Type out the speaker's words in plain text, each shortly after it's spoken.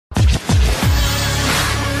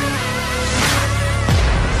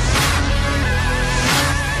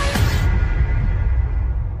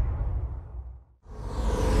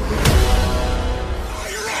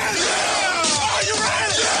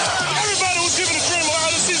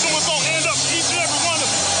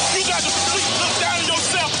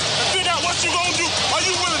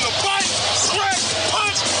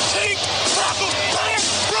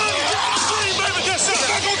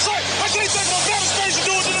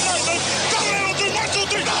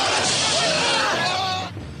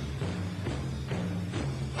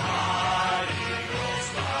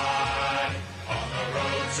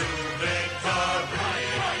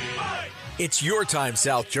It's your time,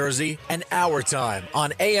 South Jersey, and our time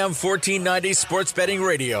on AM 1490 Sports Betting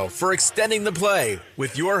Radio for Extending the Play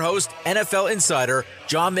with your host, NFL insider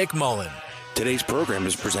John McMullen. Today's program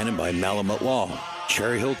is presented by Malamut Law,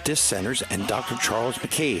 Cherry Hill Disc Centers, and Dr. Charles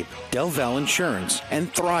McCabe, Del Val Insurance,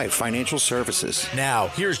 and Thrive Financial Services. Now,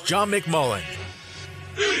 here's John McMullen.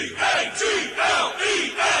 E-A-T-L-E-S,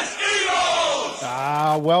 Eagles!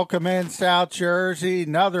 Welcome in, South Jersey.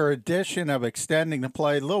 Another edition of Extending the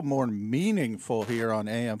Play. A little more meaningful here on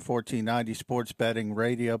AM 1490 Sports Betting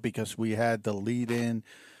Radio because we had the lead-in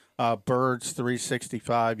Birds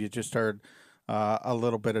 365. You just heard a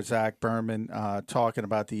little bit of Zach Berman talking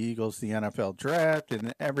about the Eagles, the NFL draft,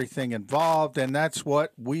 and everything involved. And that's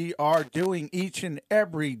what we are doing each and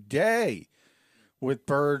every day with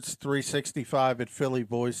Birds 365 at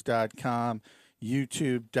phillyvoice.com,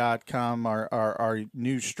 youtube.com, our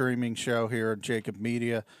new streaming show here at JAKIB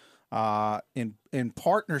Media, in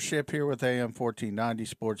partnership here with AM 1490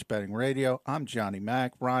 Sports Betting Radio. I'm Johnny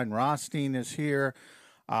Mack. Ryan Rothstein is here.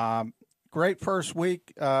 Great first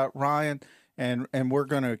week, Ryan. And we're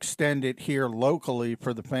going to extend it here locally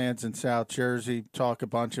for the fans in South Jersey, talk a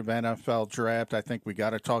bunch of NFL draft. I think we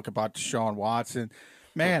got to talk about Deshaun Watson.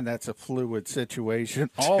 Man, that's a fluid situation.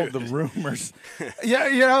 All the rumors.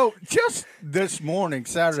 Yeah, just this morning,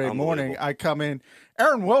 Saturday morning, I come in.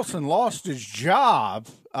 Aaron Wilson lost his job,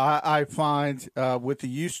 I find, with the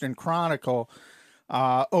Houston Chronicle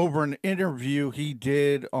over an interview he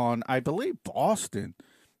did on, I believe, Boston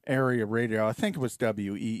area radio. I think it was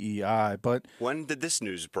WEEI. But when did this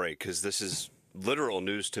news break? Because this is literal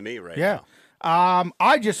news to me right now. Yeah.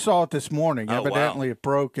 I just saw it this morning. Oh, Evidently, wow. It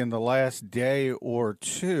broke in the last day or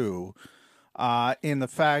two in the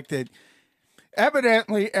fact that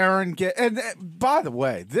evidently Aaron and by the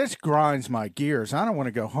way, this grinds my gears. I don't want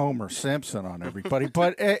to go Homer Simpson on everybody,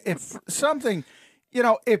 but if something,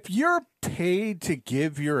 if you're paid to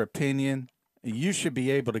give your opinion, you should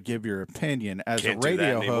be able to give your opinion as Can't a radio do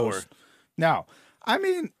that anymore. host. Now, I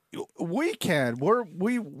mean, we can.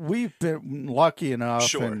 We've been lucky enough,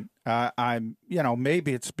 Sure. and I'm.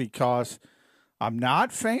 Maybe it's because I'm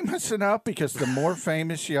not famous enough. Because the more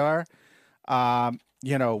famous you are,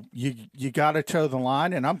 you got to toe the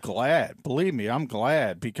line, and I'm glad. Believe me, I'm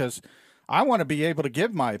glad because I want to be able to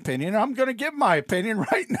give my opinion. I'm going to give my opinion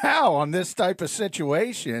right now on this type of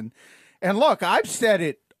situation. And look, I've said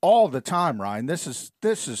it all the time, Ryan. This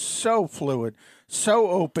is so fluid, so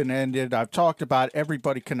open-ended. I've talked about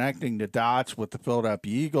everybody connecting the dots with the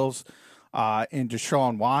Philadelphia Eagles and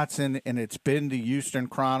Deshaun Watson, and it's been the Houston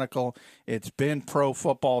Chronicle. It's been Pro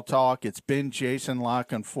Football Talk. It's been Jason La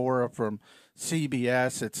Canfora from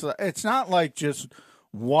CBS. It's not like just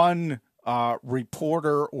one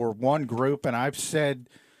reporter or one group, and I've said,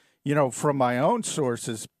 from my own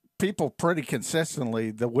sources, people pretty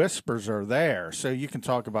consistently, the whispers are there. So you can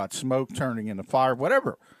talk about smoke turning into fire,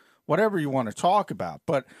 whatever you want to talk about.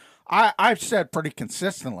 But I've said pretty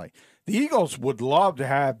consistently, the Eagles would love to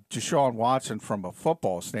have Deshaun Watson from a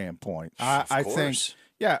football standpoint. I think,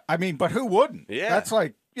 but who wouldn't? Yeah. That's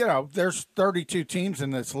like, there's 32 teams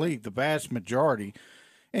in this league, the vast majority,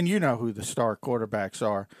 and you know who the star quarterbacks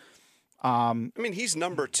are. He's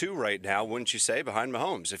number 2 right now, wouldn't you say, behind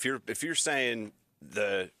Mahomes? If you're saying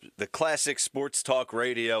the classic sports talk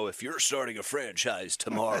radio, if you're starting a franchise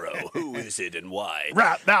tomorrow, who is it and why?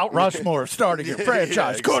 Right now, Rushmore starting a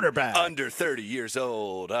franchise quarterback. Under 30 years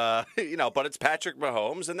old. But it's Patrick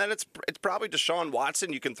Mahomes, and then it's probably Deshaun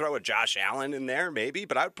Watson. You can throw a Josh Allen in there, maybe,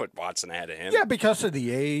 but I would put Watson ahead of him. Yeah, because of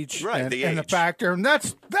the age, right, and, the and the age. factor. And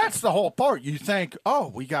that's the whole part. You think,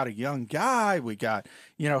 we got a young guy. We got,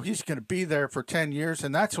 he's going to be there for 10 years.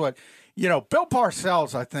 And that's what, Bill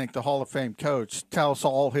Parcells, I think, the Hall of Fame coach, tells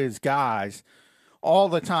all his guys all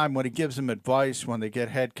the time when he gives them advice when they get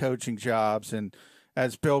head coaching jobs. And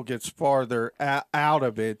as Bill gets farther out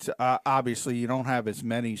of it, obviously you don't have as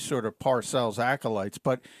many sort of Parcells acolytes,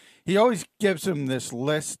 but he always gives them this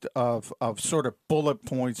list of sort of bullet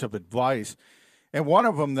points of advice. And one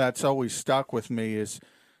of them that's always stuck with me is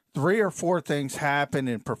 3 or 4 things happen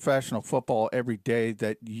in professional football every day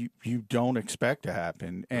that you don't expect to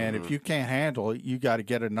happen. And if you can't handle it, you got to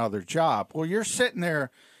get another job. Well, you're sitting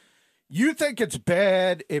there. You think it's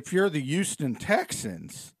bad if you're the Houston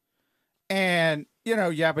Texans and, you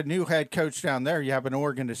have a new head coach down there. You have an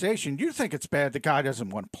organization. You think it's bad the guy doesn't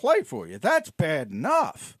want to play for you. That's bad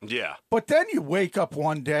enough. Yeah. But then you wake up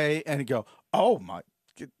one day and you go, oh, my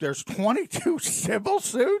there's 22 civil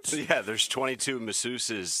suits? Yeah, there's 22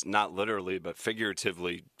 masseuses, not literally, but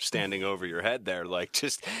figuratively, standing over your head there. Like,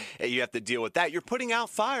 just, you have to deal with that. You're putting out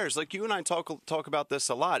fires. Like, you and I talk about this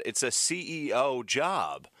a lot. It's a CEO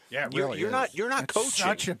job. Yeah, it really you're is. You're not It's coaching.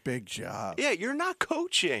 Such a big job. Yeah, you're not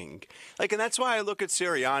coaching. Like, and that's why I look at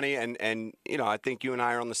Sirianni, and you know, I think you and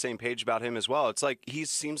I are on the same page about him as well. It's like, he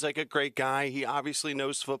seems like a great guy. He obviously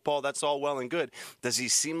knows football. That's all well and good. Does he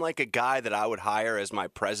seem like a guy that I would hire as my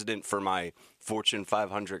president for my Fortune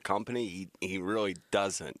 500 company? He really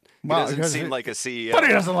doesn't. He doesn't seem like a CEO. But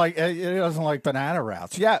he doesn't like banana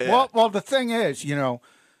routes. Yeah. Well, the thing is, you know,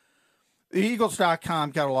 the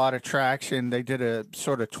Eagles.com got a lot of traction. They did a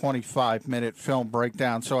sort of 25-minute film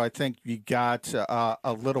breakdown, so I think you got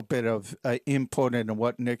a little bit of input into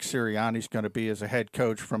what Nick Sirianni's going to be as a head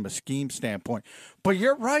coach from a scheme standpoint. But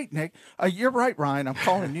you're right, Nick. You're right, Ryan. I'm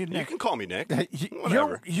calling you Nick. You can call me Nick.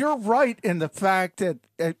 Whatever. You're right in the fact that,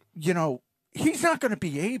 you know, he's not going to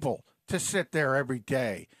be able to sit there every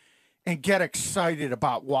day and get excited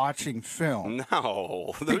about watching film.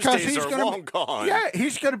 No, those days are long gone. Yeah,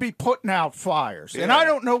 he's going to be putting out fires. Yeah. And I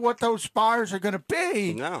don't know what those fires are going to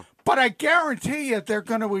be. No. But I guarantee you they're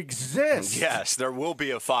going to exist. Yes, there will be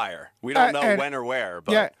a fire. We don't know when or where.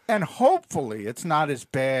 But yeah, and hopefully it's not as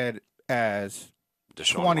bad as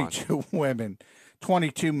Deshaun 22 Watson. women,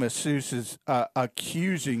 22 masseuses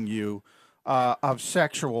accusing you of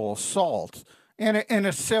sexual assault in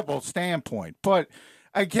a civil standpoint. But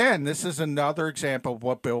again, this is another example of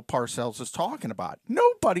what Bill Parcells is talking about.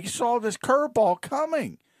 Nobody saw this curveball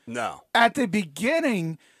coming. No. At the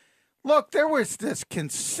beginning, look, there was this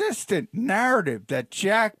consistent narrative that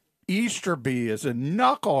Jack Easterby is a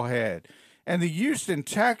knucklehead and the Houston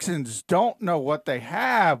Texans don't know what they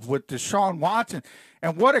have with Deshaun Watson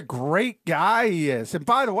and what a great guy he is. And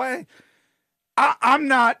by the way, I'm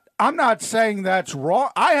not saying that's wrong.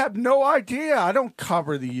 I have no idea. I don't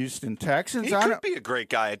cover the Houston Texans. He could be a great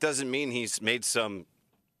guy. It doesn't mean he's made some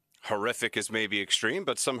horrific is maybe extreme,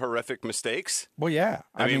 but some horrific mistakes. Well, yeah.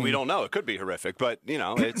 I mean, we don't know. It could be horrific, but, you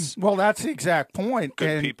know, it's... Well, that's the exact point.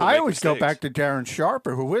 And I always go back to Darren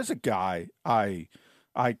Sharper, who is a guy I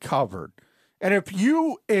covered. And if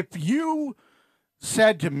you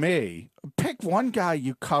said to me, pick one guy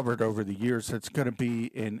you covered over the years that's going to be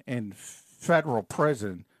in federal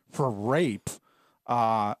prison for rape,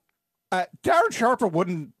 Darren Sharper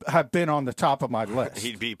wouldn't have been on the top of my list.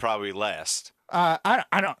 He'd be probably last. I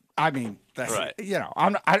mean, that's, right. You know,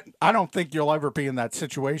 I don't think you'll ever be in that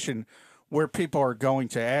situation where people are going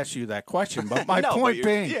to ask you that question. But my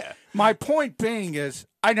my point being is,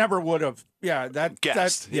 I never would have. Yeah,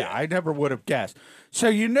 I never would have guessed. So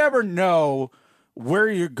you never know where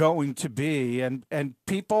you're going to be, and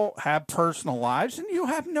people have personal lives, and you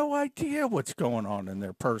have no idea what's going on in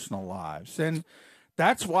their personal lives, and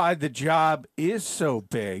that's why the job is so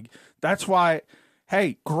big. That's why,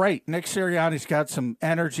 hey, great, Nick Sirianni's got some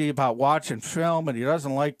energy about watching film, and he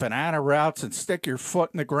doesn't like banana routes and stick your foot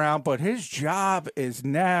in the ground, but his job is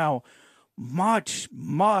now much,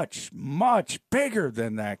 much, much bigger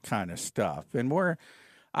than that kind of stuff, and we're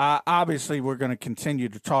obviously going to continue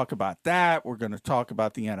to talk about that. We're going to talk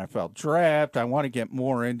about the NFL draft. I want to get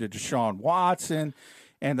more into Deshaun Watson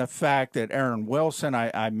and the fact that Aaron Wilson,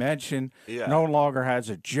 I mentioned, no longer has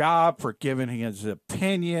a job for giving his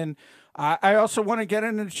opinion. I also want to get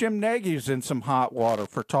into Jim Nagy's in some hot water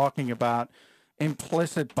for talking about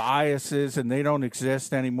implicit biases, and they don't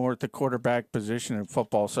exist anymore at the quarterback position in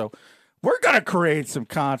football. So we're going to create some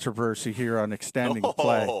controversy here on Extending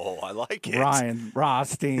Play. Oh, I like it. Ryan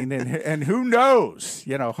Rothstein, and who knows,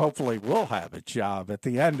 you know, hopefully we'll have a job at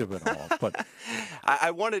the end of it all. But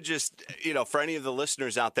I want to just, you know, for any of the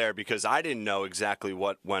listeners out there, because I didn't know exactly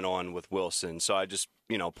what went on with Wilson, so I just,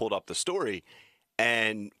 you know, pulled up the story.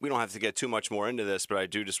 And we don't have to get too much more into this, but I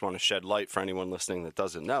do just want to shed light for anyone listening that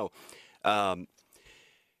doesn't know.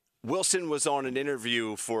 Wilson was on an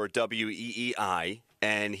interview for WEEI,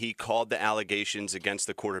 and he called the allegations against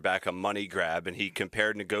the quarterback a money grab, and he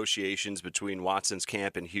compared negotiations between Watson's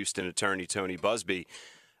camp and Houston attorney Tony Busby,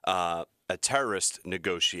 a terrorist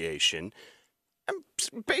negotiation.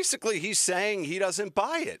 And basically, he's saying he doesn't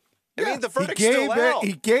buy it. I mean, the verdict's still out.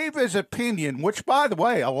 He gave his opinion, which, by the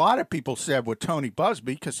way, a lot of people said with Tony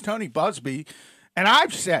Busby, because Tony Busby, and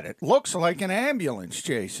I've said it, looks like an ambulance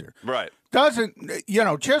chaser. Right. Doesn't, you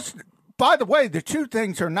know, just, by the way, the two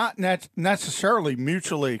things are not necessarily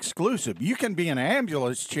mutually exclusive. You can be an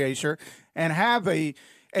ambulance chaser and have a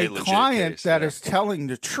client case, that is telling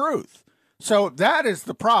the truth. So that is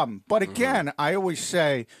the problem. But again, I always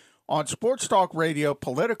say on sports talk radio,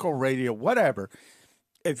 political radio, whatever,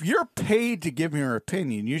 if you're paid to give your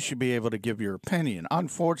opinion, you should be able to give your opinion.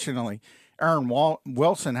 Unfortunately, Aaron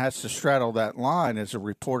Wilson has to straddle that line as a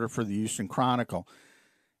reporter for the Houston Chronicle.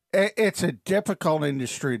 It's a difficult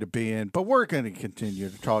industry to be in, but we're going to continue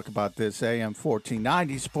to talk about this. AM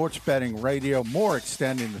 1490 Sports Betting Radio, more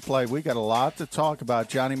extending the play. We got a lot to talk about.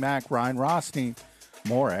 Johnny Mack, Ryan Rothstein,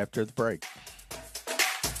 more after the break.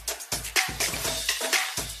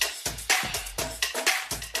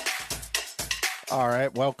 All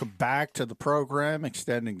right, welcome back to the program,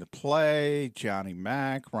 Extending the Play. Johnny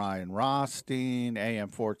Mack, Ryan Rothstein, AM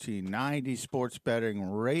 1490 Sports Betting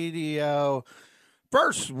Radio.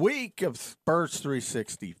 First week of Spurs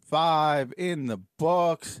 365 in the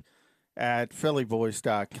books at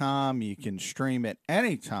phillyvoice.com. You can stream it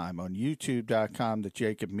anytime on youtube.com, the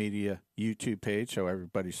JAKIB Media YouTube page, so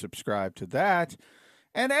everybody subscribe to that.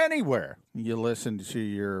 And anywhere you listen to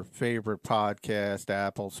your favorite podcast,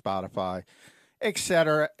 Apple, Spotify, et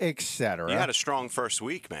cetera, et cetera. You had a strong first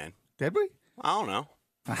week, man. Did we? I don't know.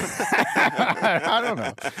 I don't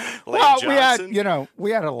know. Lane Johnson?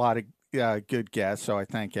 we had a lot of good guests, so I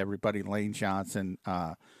thank everybody. Lane Johnson,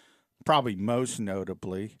 probably most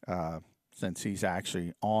notably, since he's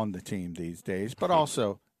actually on the team these days, but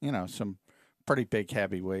also, some pretty big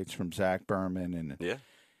heavyweights from Zach Berman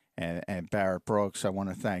and Barrett Brooks. I want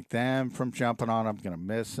to thank them from jumping on. I'm going to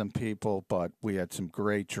miss some people, but we had some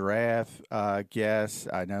great draft guests.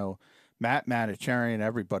 I know Matt Manicherian,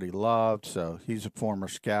 everybody loved, so he's a former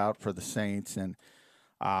scout for the Saints, and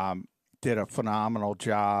did a phenomenal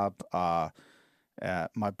job.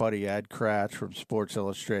 My buddy Ed Kratz from Sports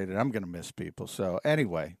Illustrated. I'm going to miss people. So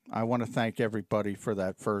anyway, I want to thank everybody for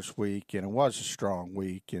that first week, and it was a strong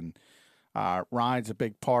week. And Ryan's a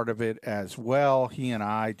big part of it as well. He and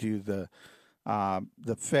I do the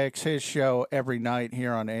Fix, his show every night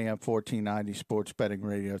here on AM 1490 Sports Betting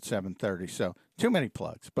Radio at 7:30. So too many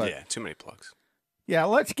plugs. But yeah, too many plugs. Yeah,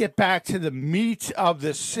 let's get back to the meat of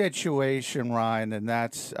the situation, Ryan, and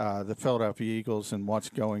that's the Philadelphia Eagles and what's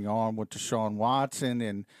going on with Deshaun Watson.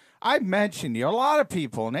 And I mentioned a lot of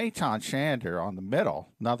people, and Eitan Shander on the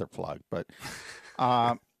middle, another plug, but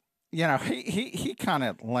he kind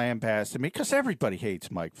of lambasted me because everybody hates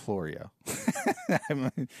Mike Florio. I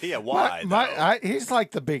mean, yeah, why? He's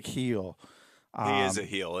like the big heel. He is a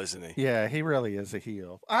heel, isn't he? Yeah, he really is a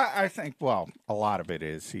heel. I think, well, a lot of it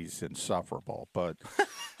is he's insufferable, but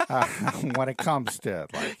when it comes to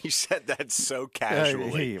you said that so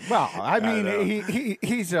casually.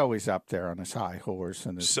 He's always up there on his high horse.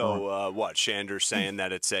 And what? Shander's saying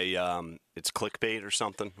that it's it's clickbait or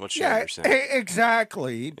something? What's Shander saying?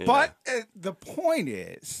 Exactly. Yeah. But the point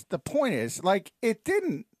is, it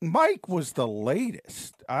didn't. Mike was the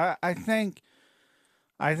latest. I think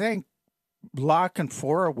La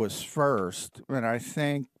Canfora was first, and I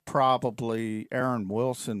think probably Aaron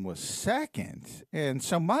Wilson was second. And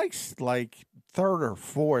so Mike's like third or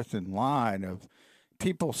fourth in line of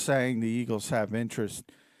people saying the Eagles have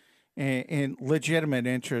interest in legitimate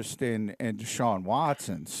interest in Deshaun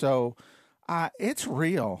Watson. So it's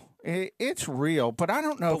real. It's real, but I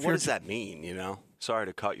don't know. But what does that mean, Sorry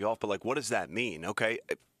to cut you off, but what does that mean? Okay.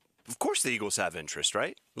 Of course the Eagles have interest,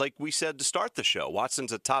 right? Like we said to start the show,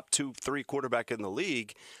 Watson's a top 2-3 quarterback in the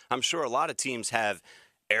league. I'm sure a lot of teams have,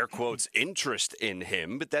 air quotes, interest in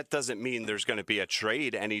him, but that doesn't mean there's going to be a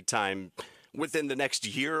trade anytime within the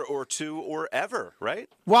next year or two or ever, right?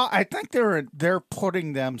 Well, I think they're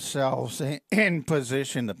putting themselves in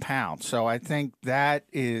position to pounce. So I think that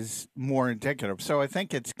is more indicative. So I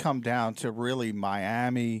think it's come down to really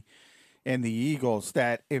Miami and the Eagles,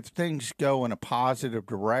 that if things go in a positive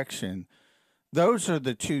direction, those are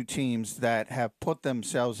the two teams that have put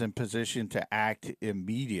themselves in position to act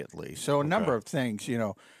immediately. So a number of things,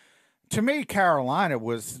 to me, Carolina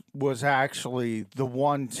was actually the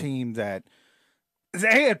one team that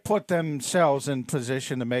they had put themselves in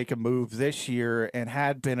position to make a move this year and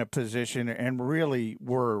had been in a position and really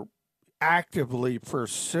were actively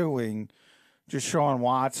pursuing Deshaun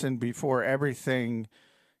Watson before everything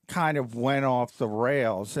kind of went off the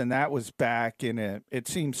rails. And that was back in it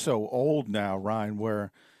seems so old now, Ryan,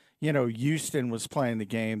 where, Houston was playing the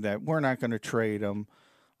game that we're not going to trade him.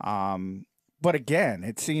 But again,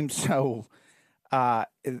 it seems so back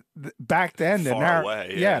then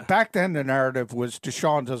back then the narrative was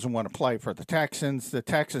Deshaun doesn't want to play for the Texans. The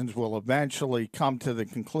Texans will eventually come to the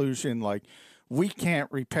conclusion, like, we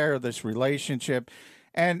can't repair this relationship.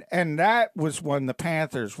 And that was when the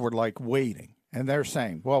Panthers were like waiting. And they're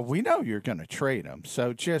saying, well, we know you're going to trade him,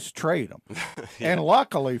 so just trade him. Yeah. And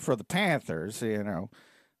luckily for the Panthers,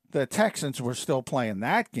 the Texans were still playing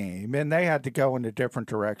that game, and they had to go in a different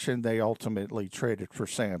direction. They ultimately traded for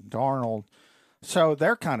Sam Darnold. So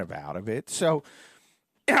they're kind of out of it. So,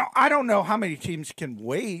 I don't know how many teams can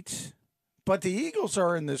wait, but the Eagles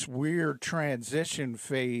are in this weird transition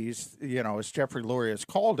phase, as Jeffrey Lurie has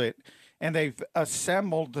called it, and they've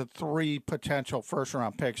assembled the 3 potential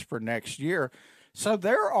first-round picks for next year. So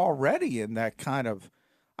they're already in that kind of,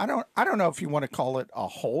 I don't know if you want to call it a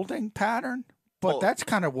holding pattern, but that's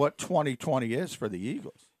kind of what 2020 is for the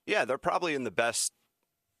Eagles. Yeah, they're probably in the best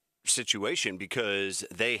situation because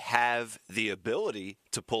they have the ability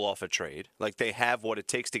to pull off a trade. Like, they have what it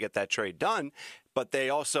takes to get that trade done, but they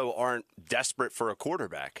also aren't desperate for a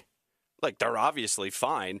quarterback. Like, they're obviously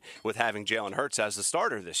fine with having Jalen Hurts as the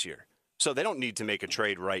starter this year. So they don't need to make a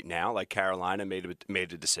trade right now, like Carolina made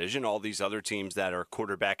a decision. All these other teams that are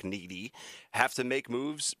quarterback needy have to make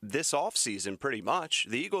moves this offseason pretty much.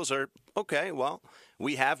 The Eagles are, okay, well,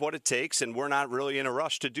 we have what it takes, and we're not really in a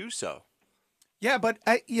rush to do so. Yeah, but,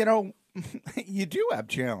 you do have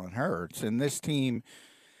Jalen Hurts, and this team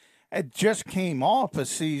just came off a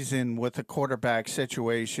season with a quarterback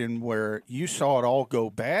situation where you saw it all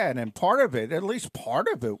go bad, and part of it, at least part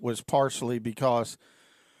of it, was partially because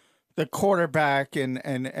the quarterback, and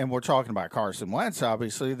we're talking about Carson Wentz,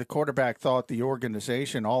 obviously, the quarterback thought the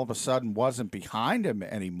organization all of a sudden wasn't behind him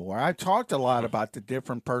anymore. I talked a lot about the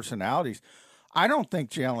different personalities. I don't think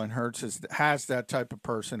Jalen Hurts has that type of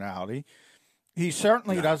personality. He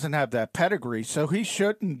certainly doesn't have that pedigree, so he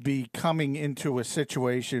shouldn't be coming into a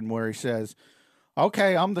situation where he says,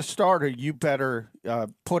 okay, I'm the starter, you better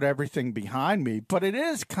put everything behind me. But it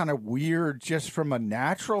is kind of weird just from a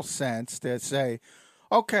natural sense to say,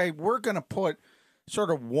 okay, we're going to put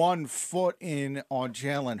sort of 1 foot in on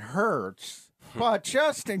Jalen Hurts, but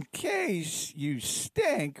just in case you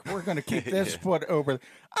stink, we're going to keep this foot over.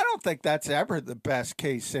 I don't think that's ever the best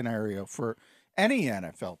case scenario for any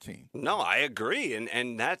NFL team. No, I agree.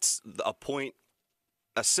 And that's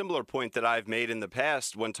a similar point that I've made in the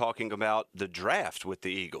past when talking about the draft with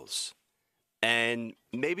the Eagles. And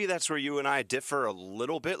maybe that's where you and I differ a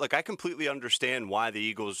little bit. Like, I completely understand why the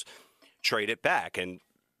Eagles trade it back, and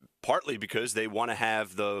partly because they want to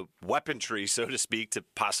have the weaponry, so to speak, to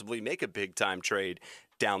possibly make a big-time trade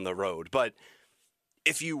down the road. But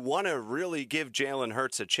if you want to really give Jalen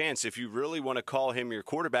Hurts a chance, if you really want to call him your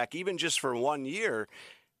quarterback, even just for 1 year,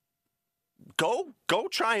 go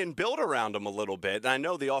try and build around him a little bit. And I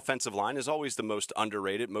know the offensive line is always the most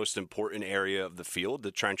underrated, most important area of the field.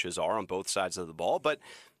 The trenches are on both sides of the ball, but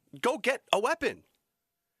go get a weapon.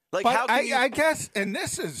 Like, but how can I guess, and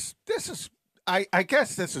I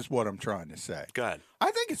guess this is what I'm trying to say. Go ahead.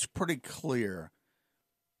 I think it's pretty clear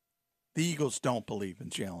the Eagles don't believe in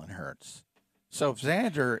Jalen Hurts. So if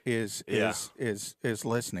Xander is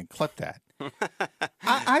listening, clip that.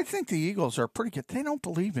 I think the Eagles are pretty good. They don't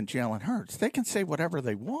believe in Jalen Hurts. They can say whatever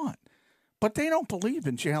they want, but they don't believe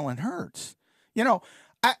in Jalen Hurts.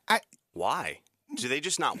 Why? Do they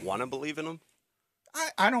just not want to believe in him?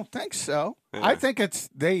 I don't think so. Yeah. I think it's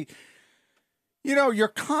you're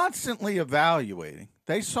constantly evaluating.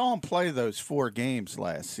 They saw him play those 4 games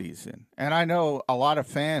last season, and I know a lot of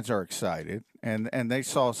fans are excited, and they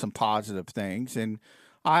saw some positive things, and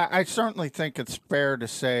I certainly think it's fair to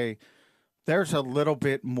say there was a little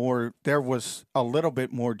bit more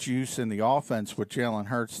juice in the offense with Jalen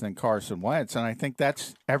Hurts than Carson Wentz, and I think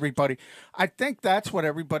that's what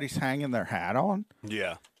everybody's hanging their hat on.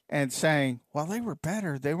 Yeah. And saying, well, they were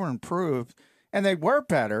better, they were improved. And they were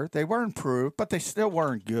better, they were improved, but they still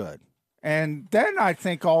weren't good. And then I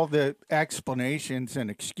think all the explanations and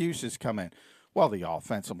excuses come in. Well, the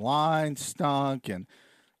offensive line stunk and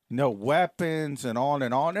no weapons and on.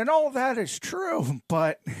 And all that is true.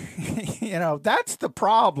 But, that's the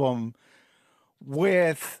problem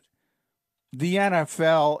with the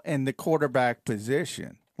NFL and the quarterback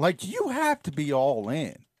position. Like, you have to be all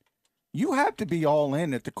in. You have to be all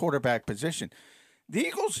in at the quarterback position. The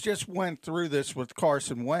Eagles just went through this with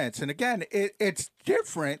Carson Wentz. And again, it's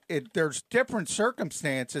different. There's different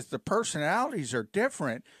circumstances. The personalities are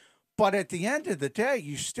different. But at the end of the day,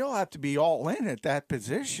 you still have to be all in at that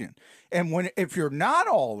position. And if you're not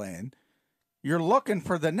all in, you're looking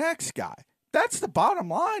for the next guy. That's the bottom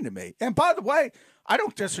line to me. And by the way, I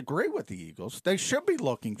don't disagree with the Eagles. They should be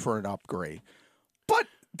looking for an upgrade. But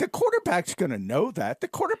the quarterback's going to know that. The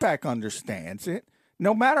quarterback understands it.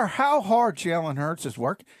 No matter how hard Jalen Hurts is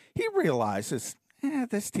working, he realizes,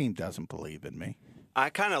 this team doesn't believe in me. I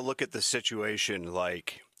kind of look at the situation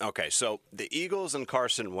like, okay, so the Eagles and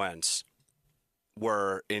Carson Wentz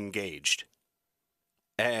were engaged.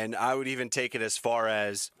 And I would even take it as far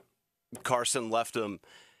as Carson left them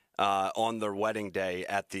on their wedding day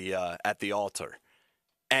at the altar.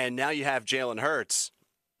 And now you have Jalen Hurts,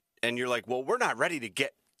 and you're like, well, we're not ready to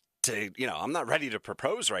get I'm not ready to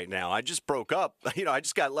propose right now. I just broke up. I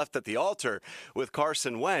just got left at the altar with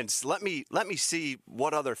Carson Wentz. Let me see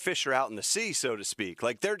what other fish are out in the sea, so to speak.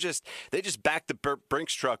 Like they just backed the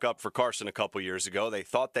Brinks truck up for Carson a couple years ago. They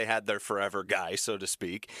thought they had their forever guy, so to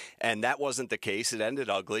speak, and that wasn't the case. It ended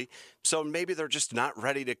ugly. So maybe they're just not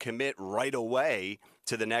ready to commit right away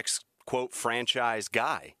to the next, quote, franchise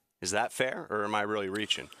guy. Is that fair, or am I really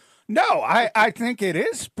reaching? No, I think it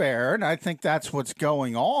is fair, and I think that's what's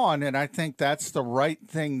going on, and I think that's the right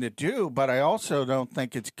thing to do, but I also don't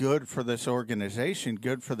think it's good for this organization,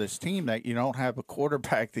 good for this team, that you don't have a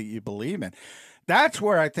quarterback that you believe in. That's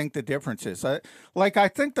where I think the difference is. I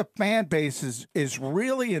think the fan base is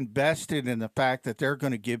really invested in the fact that they're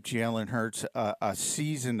going to give Jalen Hurts a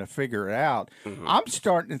season to figure it out. Mm-hmm. I'm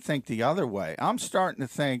starting to think the other way. I'm starting to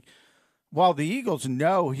think, well, the Eagles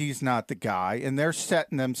know he's not the guy, and they're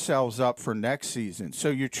setting themselves up for next season. So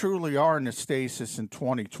you truly are in a stasis in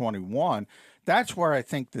 2021. That's where I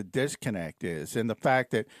think the disconnect is, and the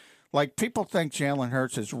fact that, like, people think Jalen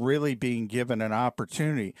Hurts is really being given an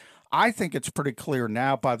opportunity. I think it's pretty clear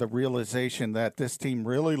now by the realization that this team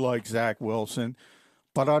really likes Zach Wilson,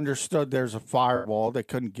 but understood there's a firewall that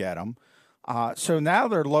couldn't get him. So now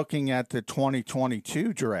they're looking at the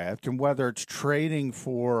 2022 draft, and whether it's trading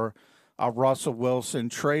for Russell Wilson,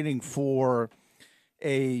 trading for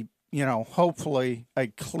hopefully a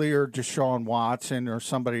clear Deshaun Watson or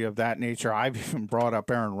somebody of that nature. I've even brought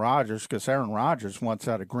up Aaron Rodgers because Aaron Rodgers wants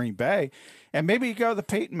out of Green Bay. And maybe you go the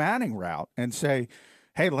Peyton Manning route and say,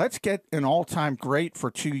 hey, let's get an all-time great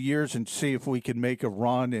for 2 years and see if we can make a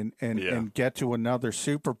run and get to another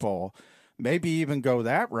Super Bowl. Maybe even go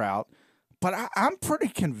that route. But I'm pretty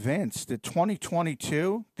convinced that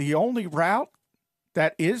 2022, the only route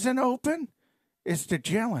that isn't open is the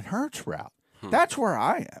Jalen Hurts route. That's where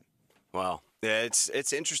I am. Well, yeah,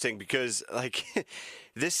 it's interesting because, like,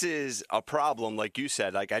 this is a problem, like you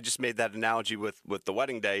said. Like, I just made that analogy with the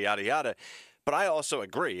wedding day, yada, yada. But I also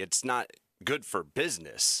agree. It's not good for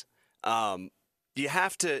business. You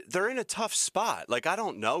have to – they're in a tough spot. Like, I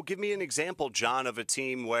don't know. Give me an example, John, of a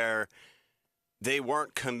team where they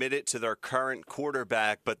weren't committed to their current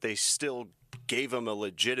quarterback, but they still gave him a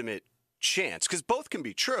legitimate chance, because both can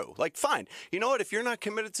be true. Like, fine, you know what? If you're not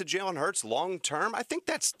committed to Jalen Hurts long term, I think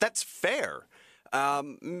that's fair.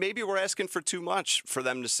 Maybe we're asking for too much for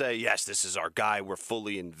them to say, yes, this is our guy, we're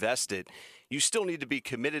fully invested. You still need to be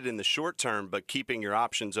committed in the short term, but keeping your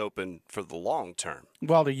options open for the long term.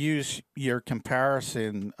 Well, to use your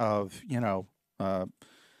comparison of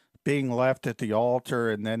being left at the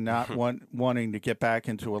altar and then not wanting to get back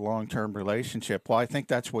into a long term relationship, well, I think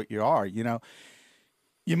that's what you are.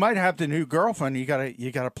 You might have the new girlfriend. You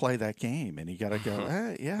gotta play that game, and you gotta go.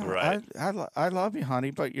 Right. I love you,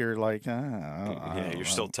 honey, but you're like, you're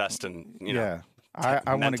still testing.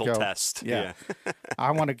 I want to go test. Yeah.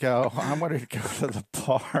 I want to go. I want to go to the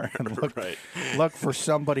bar and look for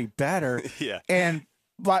somebody better. Yeah.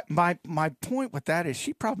 But my point with that is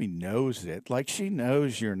she probably knows it. Like, she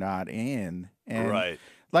knows you're not in. And right.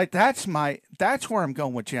 Like, that's where I'm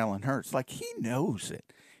going with Jalen Hurts. Like, he knows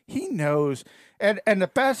it. He knows. And the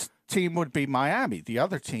best team would be Miami, the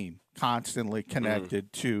other team constantly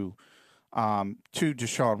connected to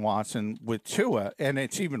Deshaun Watson with Tua. And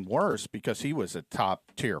it's even worse because he was a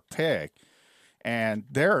top-tier pick. And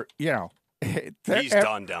he's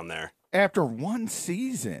done down there. After one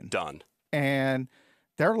season. Done. And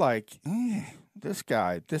they're like, this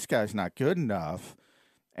guy's not good enough.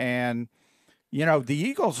 And, the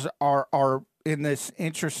Eagles are in this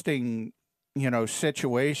interesting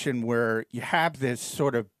situation where you have this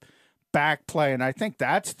sort of back play. And I think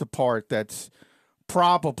that's the part that's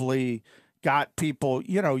probably got people,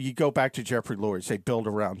 you go back to Jeffrey Lurie, say, build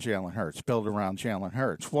around Jalen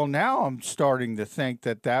Hurts. Well, now I'm starting to think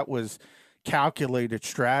that was calculated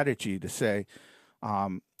strategy to say,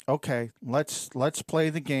 okay, let's play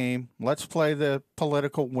the game. Let's play the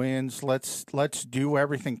political wins. Let's do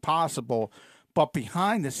everything possible. But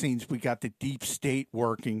behind the scenes, we got the deep state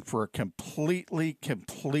working for a completely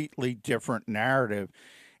different narrative.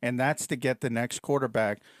 And that's to get the next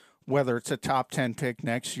quarterback, whether it's a top 10 pick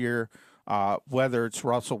next year, whether it's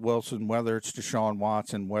Russell Wilson, whether it's Deshaun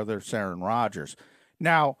Watson, whether it's Aaron Rodgers.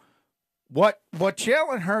 Now, what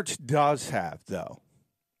Jalen Hurts does have, though,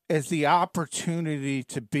 is the opportunity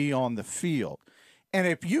to be on the field. And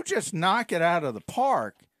if you just knock it out of the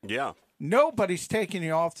park, nobody's taking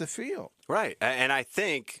you off the field. Right. And I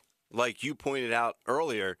think, like you pointed out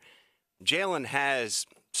earlier, Jalen has,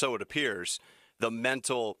 so it appears, the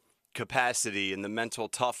mental capacity and the mental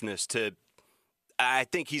toughness to, I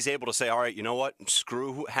think he's able to say, all right, you know what?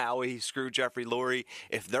 Screw Howie, screw Jeffrey Lurie.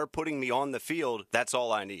 If they're putting me on the field, that's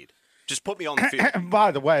all I need. Just put me on the field. And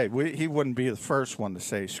by the way, he wouldn't be the first one to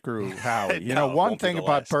say screw Howie. You know, one thing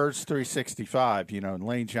about Birds 365, and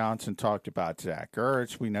Lane Johnson talked about Zach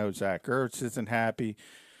Ertz. We know Zach Ertz isn't happy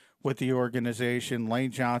with the organization.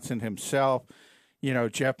 Lane Johnson himself,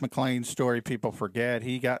 Jeff McMullen's story, people forget.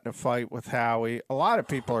 He got in a fight with Howie. A lot of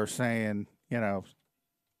people are saying,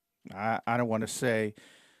 I don't want to say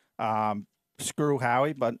screw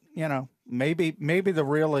Howie, but, maybe the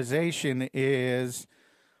realization is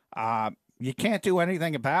you can't do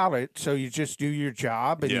anything about it, so you just do your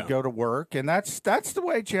job and you go to work. And that's the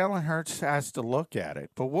way Jalen Hurts has to look at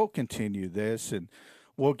it. But we'll continue this, and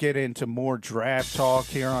we'll get into more draft talk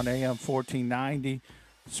here on AM 1490.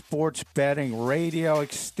 Sports Betting Radio,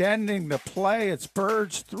 extending the play. It's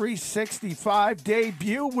Birds 365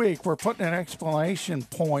 debut week. We're putting an exclamation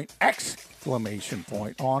point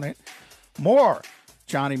on it. More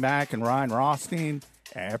Johnny Mack and Ryan Rothstein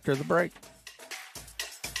after the break.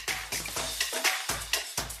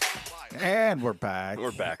 And we're back.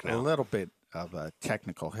 We're back now. A little bit of a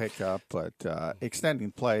technical hiccup, but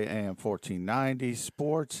extending play AM 1490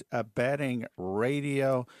 Sports Betting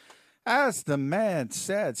Radio. As the man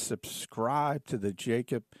said, subscribe to the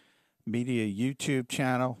JAKIB Media YouTube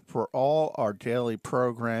channel for all our daily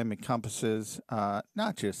program encompasses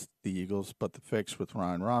not just the Eagles, but the Fix with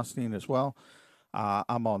Ryan Rothstein as well.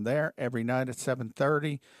 I'm on there every night at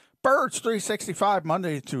 7:30. Birds 365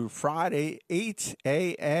 Monday through Friday, 8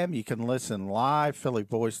 a.m. You can listen live,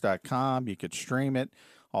 phillyvoice.com. You could stream it.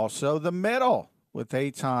 Also, The Middle with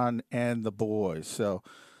Aton and the boys. So,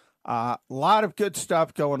 a lot of good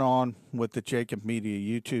stuff going on with the JAKIB Media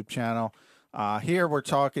YouTube channel. Here we're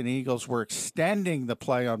talking Eagles. We're extending the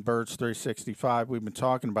play on Birds 365. We've been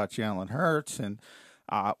talking about Jalen Hurts and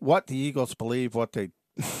what the Eagles believe, what they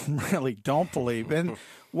really don't believe. And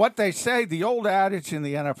what they say, the old adage in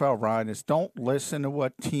the NFL, Ryan, is don't listen to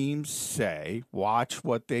what teams say, watch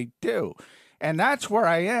what they do. And that's where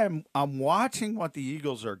I am. I'm watching what the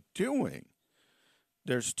Eagles are doing.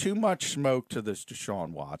 There's too much smoke to this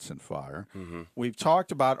Deshaun Watson fire. Mm-hmm. We've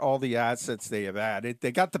talked about all the assets they have added.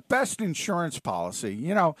 They got the best insurance policy.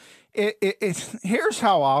 Here's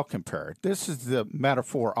how I'll compare it. This is the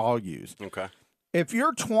metaphor I'll use. Okay. If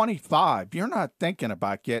you're 25, you're not thinking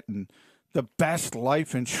about getting the best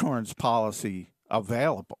life insurance policy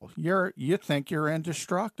available. You think you're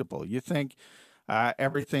indestructible. You think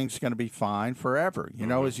everything's going to be fine forever.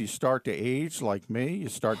 As you start to age, like me, you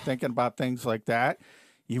start thinking about things like that.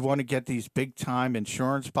 You want to get these big-time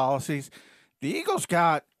insurance policies. The Eagles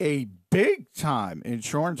got a big-time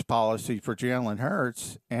insurance policy for Jalen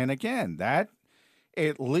Hurts. And, again, that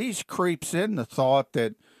at least creeps in the thought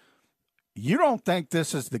that you don't think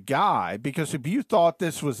this is the guy, because if you thought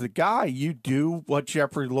this was the guy, you do what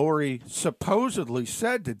Jeffrey Lurie supposedly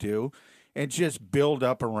said to do and just build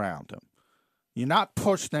up around him. You not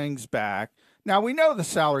push things back. Now, we know the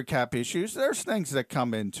salary cap issues. There's things that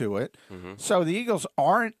come into it. Mm-hmm. So the Eagles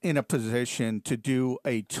aren't in a position to do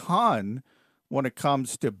a ton when it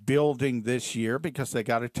comes to building this year because they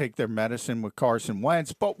got to take their medicine with Carson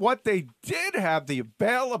Wentz. But what they did have the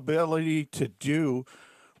availability to do,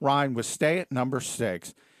 Ryan, was stay at number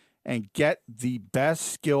 6 and get the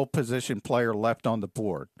best skill position player left on the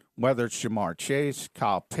board, whether it's Jamar Chase,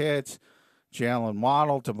 Kyle Pitts, Jalen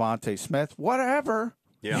Waddle, Devontae Smith, whatever.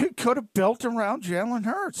 Yeah. You could have built around Jalen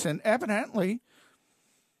Hurts. And evidently,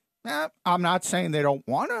 I'm not saying they don't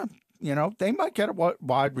want to. They might get a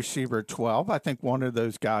wide receiver at 12. I think one of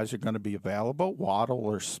those guys are going to be available, Waddle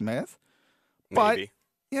or Smith. Maybe.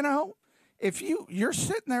 But, if you're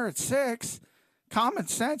sitting there at 6, common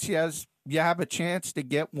sense, you have a chance to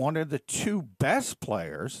get one of the 2 best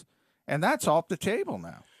players, and that's off the table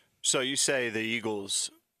now. So you say the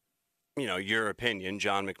Eagles, your opinion,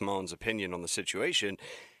 John McMullen's opinion on the situation,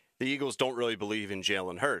 the Eagles don't really believe in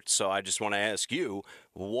Jalen Hurts. So I just want to ask you,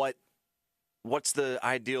 what's the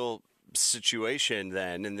ideal situation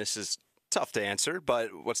then? And this is tough to answer, but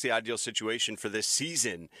what's the ideal situation for this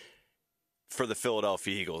season for the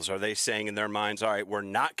Philadelphia Eagles? Are they saying in their minds, all right, we're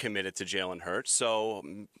not committed to Jalen Hurts, so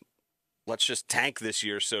let's just tank this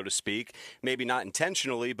year, so to speak? Maybe not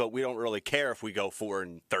intentionally, but we don't really care if we go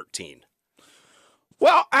 4-13.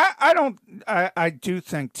 Well, I do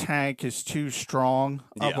think tank is too strong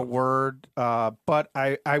of a word, but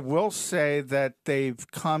I will say that they've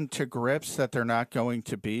come to grips that they're not going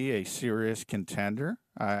to be a serious contender.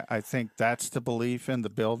 I think that's the belief in the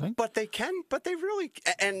building. But they really,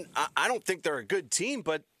 and I don't think they're a good team,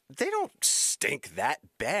 but they don't stink that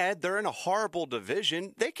bad. They're in a horrible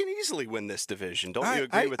division. They can easily win this division. Don't you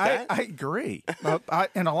agree with that? I agree.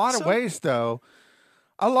 In a lot of ways, though,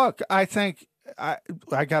 look, I think I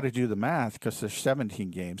got to do the math because there's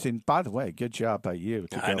 17 games. And by the way, good job by you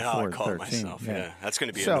to go 4-13. Myself. Yeah, that's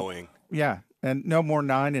going to be annoying. Yeah, and no more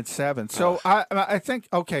 9 and 7. So I think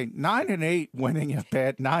 9 and 8 winning a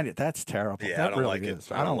bad 9. That's terrible. Yeah, that I don't really like is.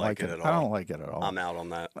 it. I don't like it at all. I don't like it at all. I'm out on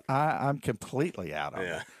that. I'm completely out on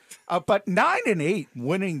it. But 9 and 8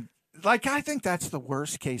 winning, like I think that's the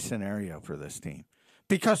worst case scenario for this team,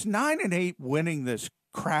 because 9 and 8 winning this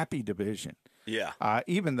crappy division. Yeah.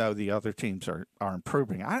 Even though the other teams are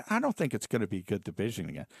improving, I don't think it's going to be a good division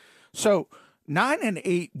again. So 9 and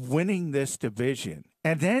 8 winning this division,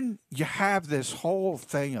 and then you have this whole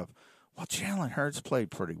thing of, well, Jalen Hurts played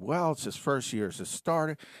pretty well. It's his first year as a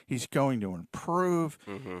starter. He's going to improve.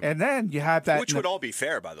 Mm-hmm. And then you have that. Which would all be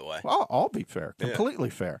fair, by the way. Well, all be fair. Completely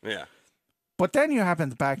fair. Yeah. But then you have in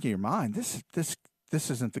the back of your mind, this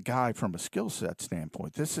isn't the guy from a skill set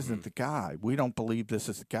standpoint. This isn't the guy. We don't believe this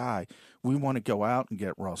is the guy. We want to go out and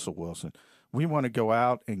get Russell Wilson. We want to go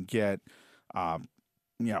out and get, Watson,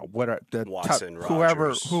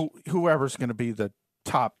 whoever's going to be the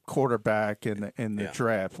top quarterback in the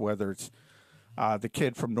draft. Whether it's the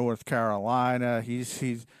kid from North Carolina, he's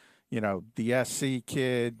the SC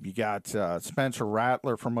kid. You got Spencer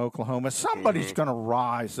Rattler from Oklahoma. Somebody's going to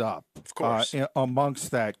rise up, of course,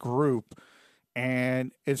 amongst that group.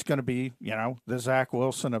 And it's going to be, the Zach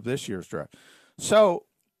Wilson of this year's draft. So,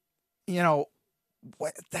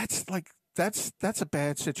 that's a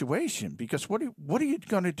bad situation, because what are you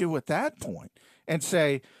going to do at that point? And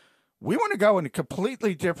say, we want to go in a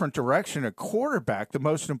completely different direction at quarterback, the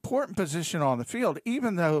most important position on the field,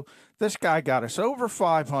 even though this guy got us over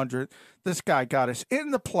 500, this guy got us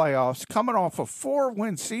in the playoffs, coming off a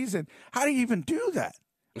 4-win season. How do you even do that?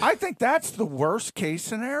 I think that's the worst case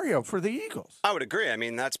scenario for the Eagles. I would agree. I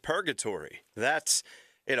mean, that's purgatory. That's,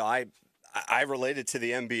 I related to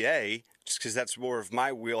the NBA just because that's more of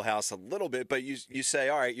my wheelhouse a little bit. But you say,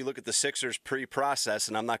 all right, you look at the Sixers pre-process,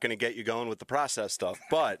 and I'm not going to get you going with the process stuff,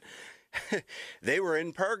 but they were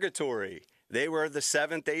in purgatory. They were the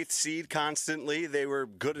 7th, 8th seed constantly. They were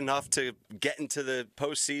good enough to get into the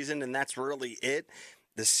postseason, and that's really it.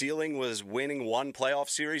 The ceiling was winning one playoff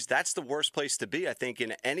series. That's the worst place to be, I think,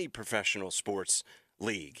 in any professional sports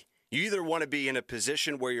league. You either want to be in a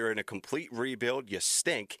position where you're in a complete rebuild, you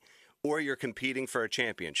stink, or you're competing for a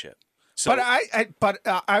championship. So, but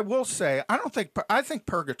I will say, I think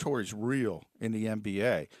purgatory is real in the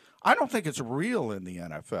NBA. I don't think it's real in the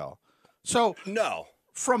NFL. So no,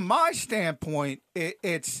 from my standpoint,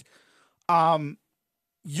 it's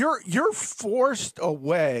you're forced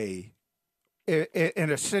away.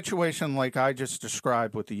 In a situation like I just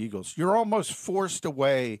described with the Eagles, you're almost forced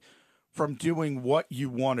away from doing what you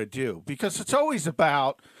want to do, because it's always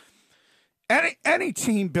about any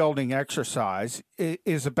team building exercise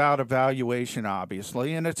is about evaluation,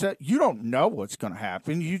 obviously, and it's you don't know what's going to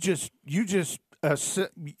happen. You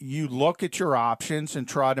look at your options and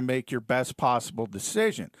try to make your best possible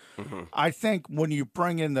decision. Mm-hmm. I think when you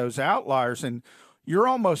bring in those outliers, and you're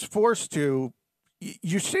almost forced to.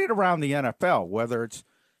 You see it around the NFL, whether it's,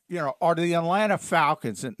 are the Atlanta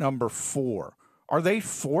Falcons at number 4? Are they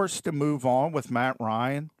forced to move on with Matt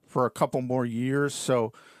Ryan for a couple more years?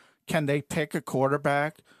 So can they pick a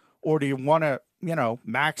quarterback, or do you want to,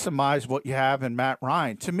 maximize what you have in Matt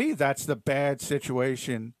Ryan? To me, that's the bad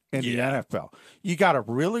situation in the NFL. You got a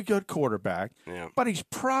really good quarterback, but he's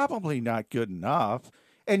probably not good enough,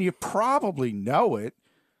 and you probably know it.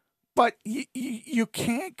 But you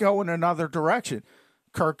can't go in another direction.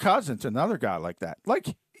 Kirk Cousins, another guy like that.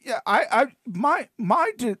 My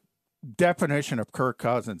definition of Kirk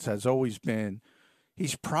Cousins has always been,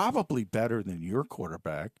 he's probably better than your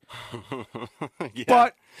quarterback,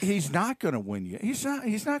 but he's not going to win you. He's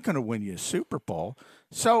not going to win you a Super Bowl.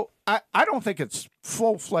 So I don't think it's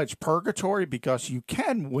full-fledged purgatory, because you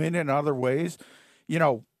can win in other ways.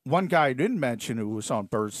 One guy I didn't mention who was on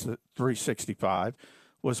Birds 365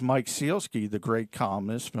 was Mike Sealski, the great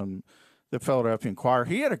columnist from the Philadelphia Inquirer.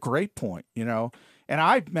 He had a great point, and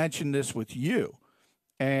I've mentioned this with you.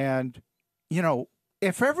 And,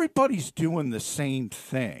 if everybody's doing the same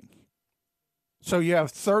thing, so you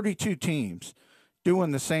have 32 teams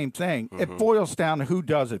doing the same thing, it boils down to who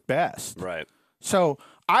does it best. Right. So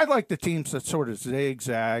I like the teams that sort of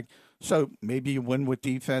zigzag. So maybe you win with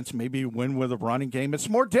defense, maybe you win with a running game. It's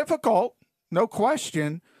more difficult, no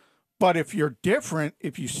question. But if you're different,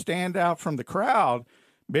 if you stand out from the crowd,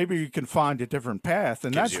 maybe you can find a different path.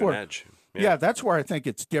 And Gives that's you where, an edge. That's where I think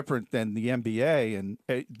it's different than the NBA. And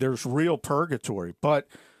there's real purgatory. But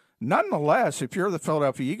Nonetheless, if you're the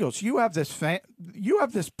Philadelphia Eagles, you have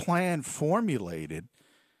this plan formulated,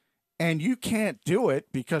 and you can't do it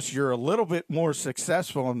because you're a little bit more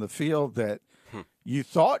successful in the field that you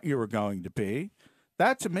thought you were going to be.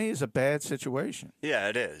 That, to me, is a bad situation. Yeah,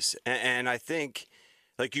 it is. And I think,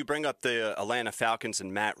 like, you bring up the Atlanta Falcons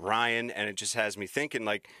and Matt Ryan, and it just has me thinking,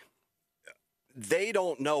 like, they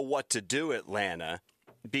don't know what to do, Atlanta,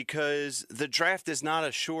 because the draft is not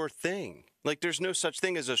a sure thing. Like, there's no such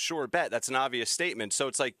thing as a sure bet. That's an obvious statement. So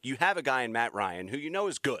it's like you have a guy in Matt Ryan who you know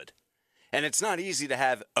is good. And it's not easy to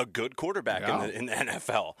have a good quarterback in the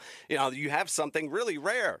NFL. You know, you have something really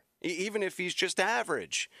rare. Even if he's just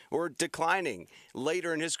average or declining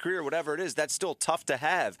later in his career, whatever it is, that's still tough to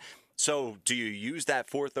have. So do you use that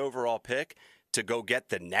 4th overall pick to go get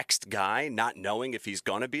the next guy, not knowing if he's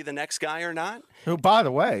going to be the next guy or not? Who, by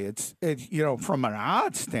the way, it's from an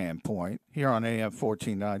odds standpoint here on AM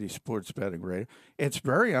 1490 Sports Betting Radio, it's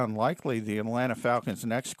very unlikely the Atlanta Falcons'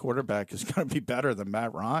 next quarterback is going to be better than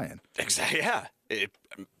Matt Ryan. Exactly. Yeah, it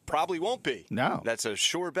probably won't be. No, that's a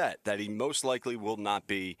sure bet that he most likely will not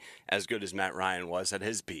be as good as Matt Ryan was at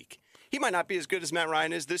his peak. He might not be as good as Matt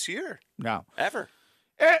Ryan is this year. No, ever.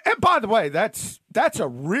 And by the way, that's a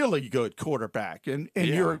really good quarterback, and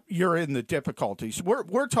you're in the difficulties.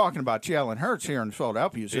 We're talking about Jalen Hurts here in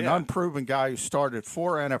Philadelphia. He's an unproven guy who started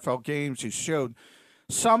 4 NFL games. He showed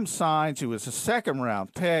some signs. He was a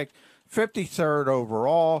 2nd-round pick, 53rd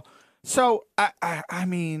overall. So I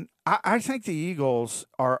mean, I think the Eagles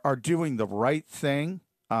are doing the right thing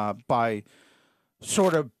by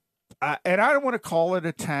sort of. And I don't want to call it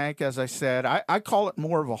a tank, as I said. I call it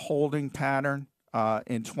more of a holding pattern.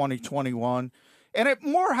 In 2021. And it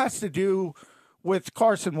more has to do with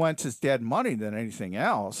Carson Wentz's dead money than anything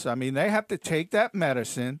else. I mean, they have to take that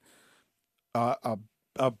medicine, a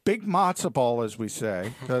big matzo ball, as we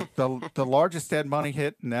say, the largest dead money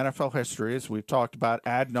hit in NFL history, as we've talked about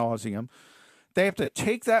ad nauseum. They have to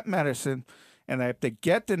take that medicine, and they have to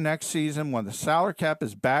get the next season when the salary cap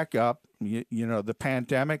is back up. You know, the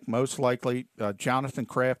pandemic, most likely, Jonathan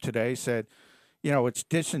Kraft today said, it's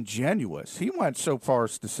disingenuous. He went so far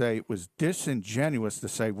as to say it was disingenuous to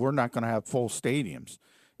say we're not going to have full stadiums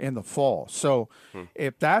in the fall. So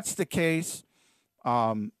if that's the case,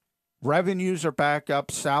 revenues are back up,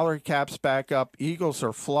 salary cap's back up, Eagles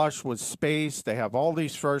are flush with space. They have all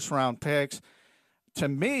these first-round picks. To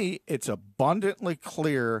me, it's abundantly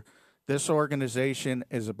clear this organization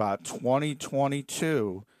is about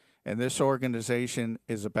 2022, and this organization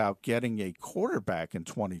is about getting a quarterback in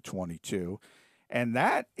 2022. And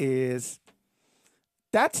that's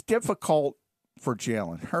difficult for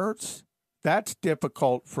Jalen Hurts. That's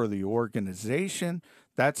difficult for the organization.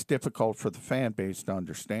 That's difficult for the fan base to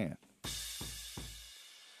understand.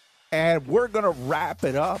 And we're going to wrap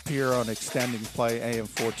it up here on Extending Play AM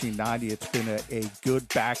 1490. It's been a good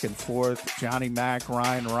back and forth. Johnny Mac,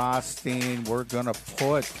 Ryan Rothstein. We're going to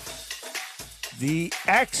put the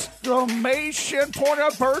exclamation point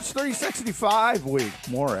on Birds 365 week.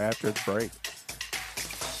 More after the break.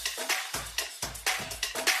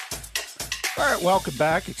 All right, welcome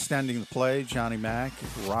back. Extending the Play, Johnny Mac,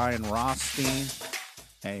 Ryan Rothstein,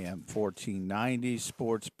 AM 1490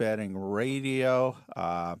 Sports Betting Radio.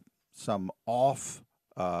 Some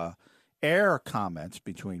off-air comments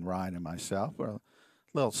between Ryan and myself. A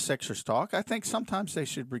little Sixers talk. I think sometimes they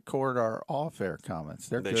should record our off-air comments.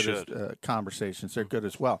 They're good as conversations. They're good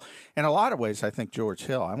as well. In a lot of ways, I think George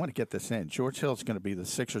Hill, I want to get this in. George Hill is going to be the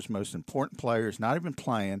Sixers' most important player. He's not even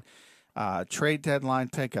playing. Trade deadline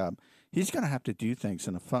pickup. He's going to have to do things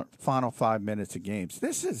in the final 5 minutes of games.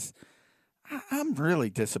 I'm really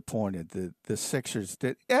disappointed that the Sixers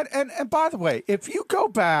did. And by the way, if you go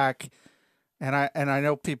back, and I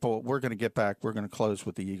know people, we're going to get back, we're going to close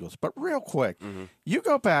with the Eagles, but real quick, you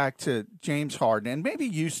go back to James Harden, and maybe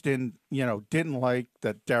Houston, didn't like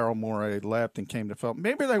that Daryl Morey left and came to Philadelphia.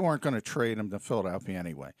 Maybe they weren't going to trade him to Philadelphia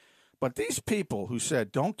anyway. But these people who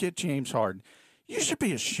said, don't get James Harden, you should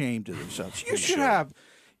be ashamed of themselves. You should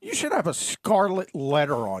have a scarlet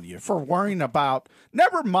letter on you for worrying about,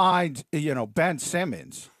 never mind, Ben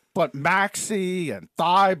Simmons, but Maxey and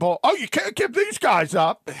Thibault. Oh, you can't give these guys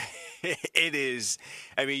up. It is.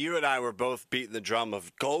 I mean, you and I were both beating the drum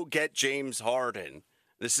of go get James Harden.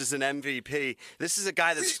 This is an MVP. This is a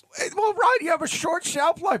guy that's... Well, right, you have a short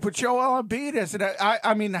shelf life with Joel Embiid, isn't it?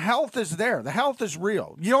 I mean, the health is there. The health is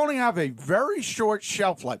real. You only have a very short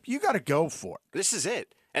shelf life. You got to go for it. This is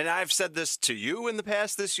it. And I've said this to you in the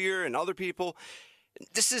past this year and other people.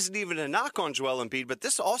 This isn't even a knock on Joel Embiid, but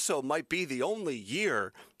this also might be the only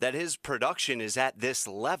year that his production is at this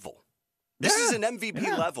level. This is an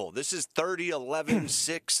MVP level. This is 30, 11,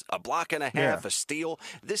 6, a block and a half, a steal.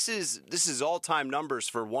 This is all-time numbers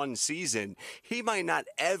for one season. He might not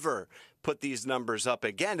ever put these numbers up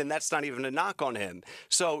again, and that's not even a knock on him.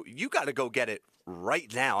 So you got to go get it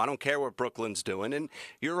right now. I don't care what Brooklyn's doing. And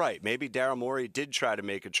you're right. Maybe Daryl Morey did try to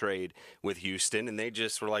make a trade with Houston, and they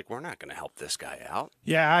just were like, we're not going to help this guy out.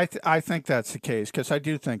 Yeah, I think that's the case because I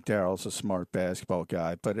do think Daryl's a smart basketball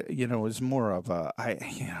guy. But, it's more of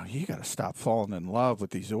you got to stop falling in love with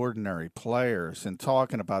these ordinary players and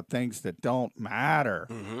talking about things that don't matter.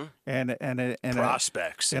 Mm-hmm. And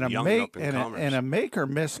prospects and a make or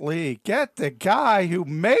miss league. Get the guy who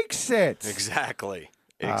makes it. Exactly.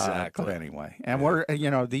 But anyway, and we're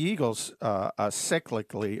the Eagles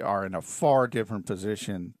cyclically are in a far different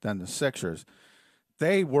position than the Sixers.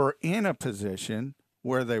 They were in a position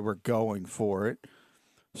where they were going for it.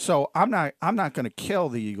 So I'm not going to kill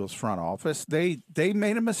the Eagles front office. They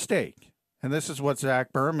made a mistake, and this is what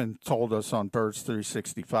Zach Berman told us on Birds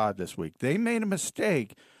 365 this week. They made a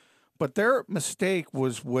mistake, but their mistake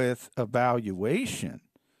was with evaluation.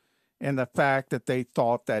 And the fact that they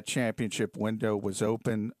thought that championship window was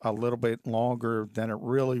open a little bit longer than it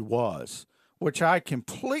really was, which I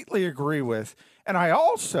completely agree with. And I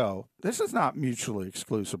also, this is not mutually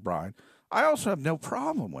exclusive, Brian, I also have no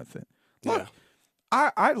problem with it. Look,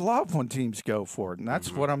 I love when teams go for it, and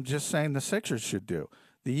that's what I'm just saying the Sixers should do.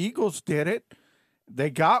 The Eagles did it. They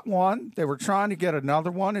got one. They were trying to get another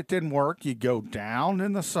one. It didn't work. You go down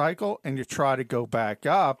in the cycle, and you try to go back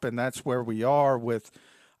up, and that's where we are with –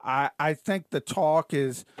 I think the talk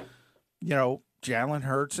is, Jalen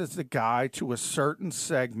Hurts is the guy to a certain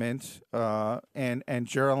segment, and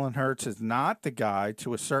Jalen Hurts is not the guy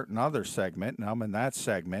to a certain other segment, and I'm in that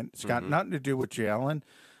segment. It's got nothing to do with Jalen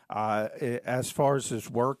as far as his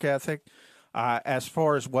work ethic, as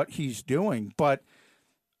far as what he's doing. But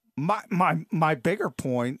my bigger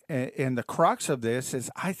point and the crux of this is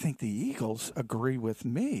I think the Eagles agree with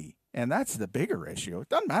me. And that's the bigger issue. It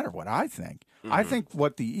doesn't matter what I think. I think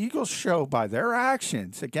what the Eagles show by their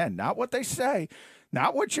actions, again, not what they say,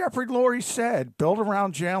 not what Jeffrey Lurie said, built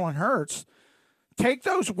around Jalen Hurts. Take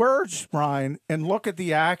those words, Brian, and look at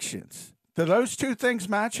the actions. Do those two things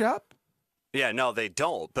match up? Yeah, no, they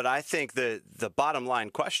don't. But I think the bottom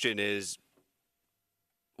line question is,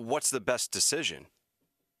 what's the best decision?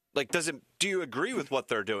 Like, do you agree with what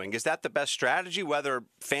they're doing? Is that the best strategy, whether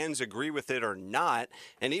fans agree with it or not?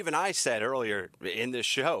 And even I said earlier in this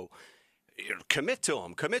show, commit to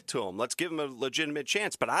them. Let's give them a legitimate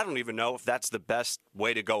chance. But I don't even know if that's the best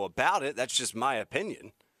way to go about it. That's just my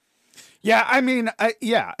opinion. Yeah, I mean,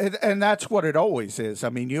 and that's what it always is. I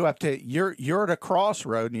mean, you have to. You're at a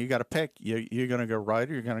crossroad, and you got to pick. You're going to go right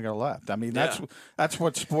or you're going to go left. I mean, that's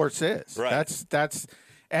what sports is. Right.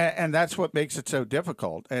 And that's what makes it so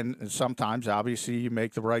difficult. And sometimes, obviously, you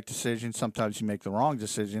make the right decision. Sometimes you make the wrong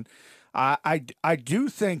decision. I do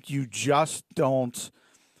think you just don't.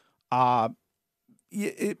 And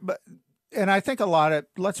I think a lot of,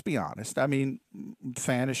 let's be honest. I mean,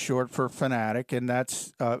 fan is short for fanatic, and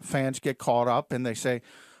that's fans get caught up and they say,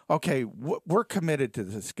 "Okay, we're committed to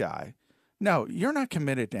this guy." No, you're not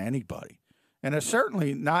committed to anybody. And it's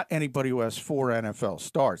certainly not anybody who has 4 NFL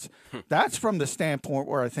starts. That's from the standpoint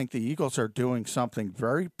where I think the Eagles are doing something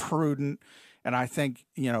very prudent. And I think,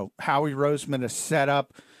 Howie Roseman has set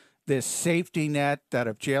up this safety net that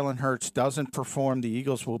if Jalen Hurts doesn't perform, the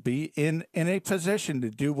Eagles will be in a position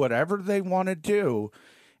to do whatever they want to do.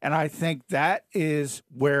 And I think that is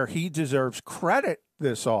where he deserves credit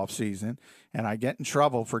this offseason. And I get in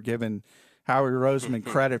trouble for giving Howie Roseman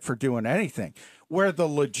credit for doing anything. Where the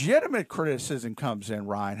legitimate criticism comes in,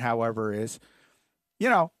 Ryan, however, is,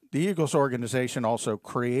 the Eagles organization also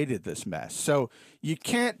created this mess. So you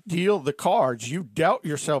can't deal the cards. You dealt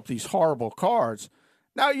yourself these horrible cards.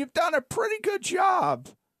 Now, you've done a pretty good job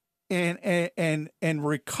in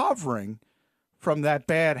recovering from that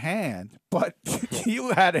bad hand, but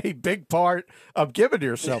you had a big part of giving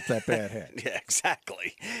yourself that bad hand. Yeah,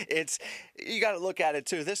 exactly. You got to look at it,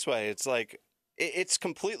 too, this way. It's like, it's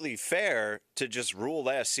completely fair to just rule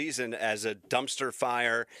last season as a dumpster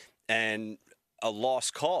fire and a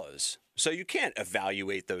lost cause. So you can't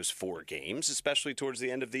evaluate those 4 games, especially towards the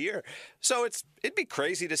end of the year. So it'd be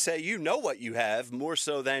crazy to say what you have more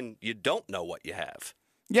so than you don't know what you have.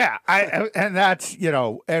 Yeah, and that's,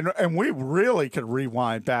 and we really could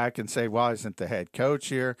rewind back and say, why isn't the head coach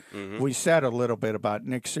here? Mm-hmm. We said a little bit about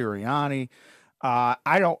Nick Sirianni.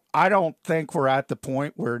 I don't think we're at the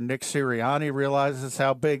point where Nick Sirianni realizes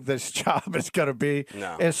how big this job is going to be,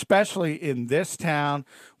 especially in this town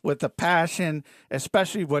with the passion,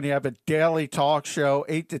 especially when you have a daily talk show,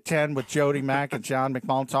 8 to 10 with Jody Mack and John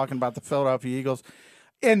McMullen talking about the Philadelphia Eagles.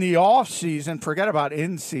 In the off season, forget about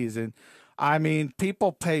in season. I mean,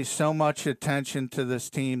 people pay so much attention to this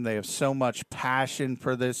team. They have so much passion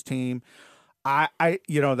for this team.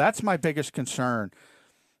 That's my biggest concern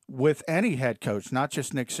with any head coach, not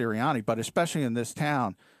just Nick Sirianni, but especially in this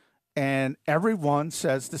town. And everyone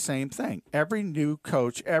says the same thing. Every new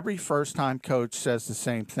coach, every first-time coach says the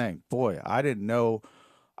same thing. Boy, I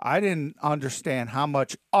didn't understand how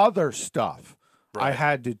much other stuff I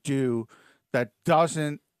had to do that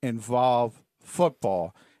doesn't involve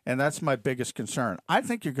football. And that's my biggest concern. I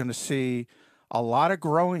think you're going to see a lot of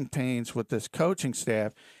growing pains with this coaching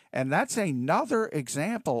staff. And that's another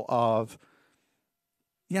example of,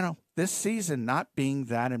 this season not being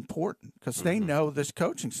that important because they know this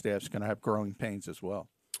coaching staff is going to have growing pains as well.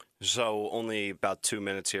 So only about 2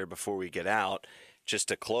 minutes here before we get out, just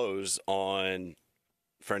to close on,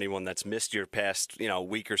 for anyone that's missed your past,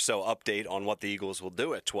 week or so update on what the Eagles will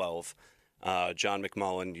do at 12. John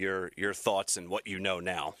McMullen, your thoughts and what you know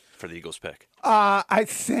now for the Eagles pick. I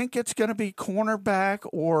think it's going to be cornerback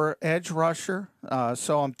or edge rusher.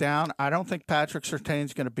 So I'm down. I don't think Patrick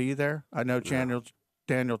Surtain's going to be there. I know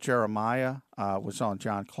Daniel Jeremiah was on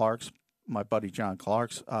my buddy John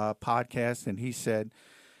Clark's podcast, and he said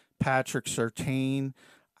Patrick Surtain,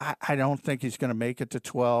 I don't think he's going to make it to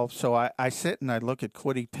 12. So I sit and I look at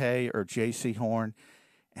Kwity Paye or J.C. Horn,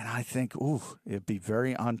 and I think, it'd be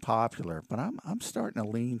very unpopular. But I'm starting to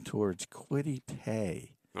lean towards Kwity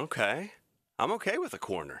Paye. Okay. I'm okay with a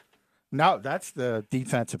corner. No, that's the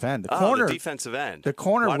defensive end. The defensive end. The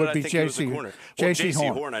corner Why would did I be think he was a J.C. corner? J.C.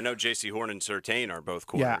 Horn. I know J.C. Horn and Surtain are both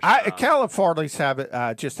corners. Yeah, Caleb Farley's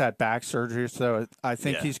just had back surgery, so I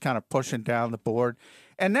think he's kind of pushing down the board.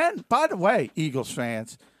 And then, by the way, Eagles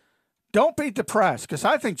fans, don't be depressed because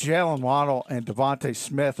I think Jalen Waddle and Devontae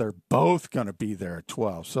Smith are both going to be there at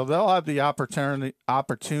 12. So they'll have the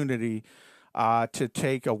opportunity to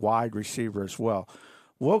take a wide receiver as well.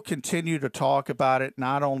 We'll continue to talk about it,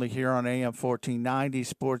 not only here on AM 1490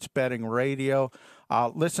 Sports Betting Radio.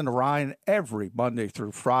 Listen to Ryan every Monday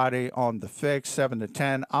through Friday on The Fix, 7 to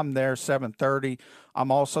 10. I'm there 7:30.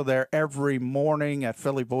 I'm also there every morning at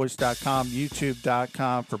phillyvoice.com,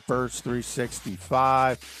 youtube.com for Birds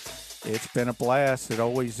 365. It's been a blast. It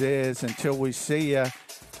always is. Until we see you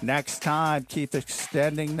next time, keep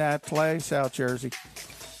extending that play, South Jersey.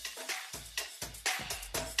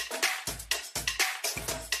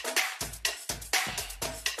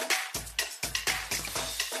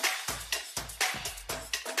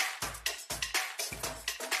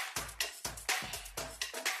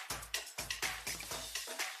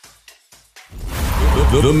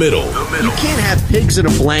 The middle. You can't have pigs in a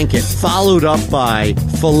blanket followed up by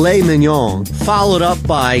filet mignon, followed up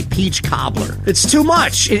by peach cobbler. It's too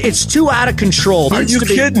much. It's too out of control. Are you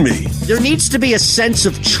kidding me? There needs to be a sense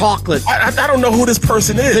of chocolate. I don't know who this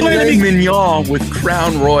person is. Filet mignon with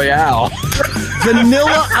Crown Royale.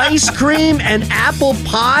 Vanilla ice cream and apple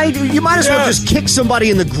pie? You might as well just kick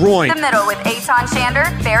somebody in the groin. The Middle with Eitan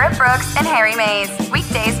Shander, Barrett Brooks, and Harry Mays.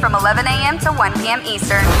 Weekdays from 11 a.m. to 1 p.m.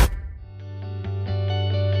 Eastern.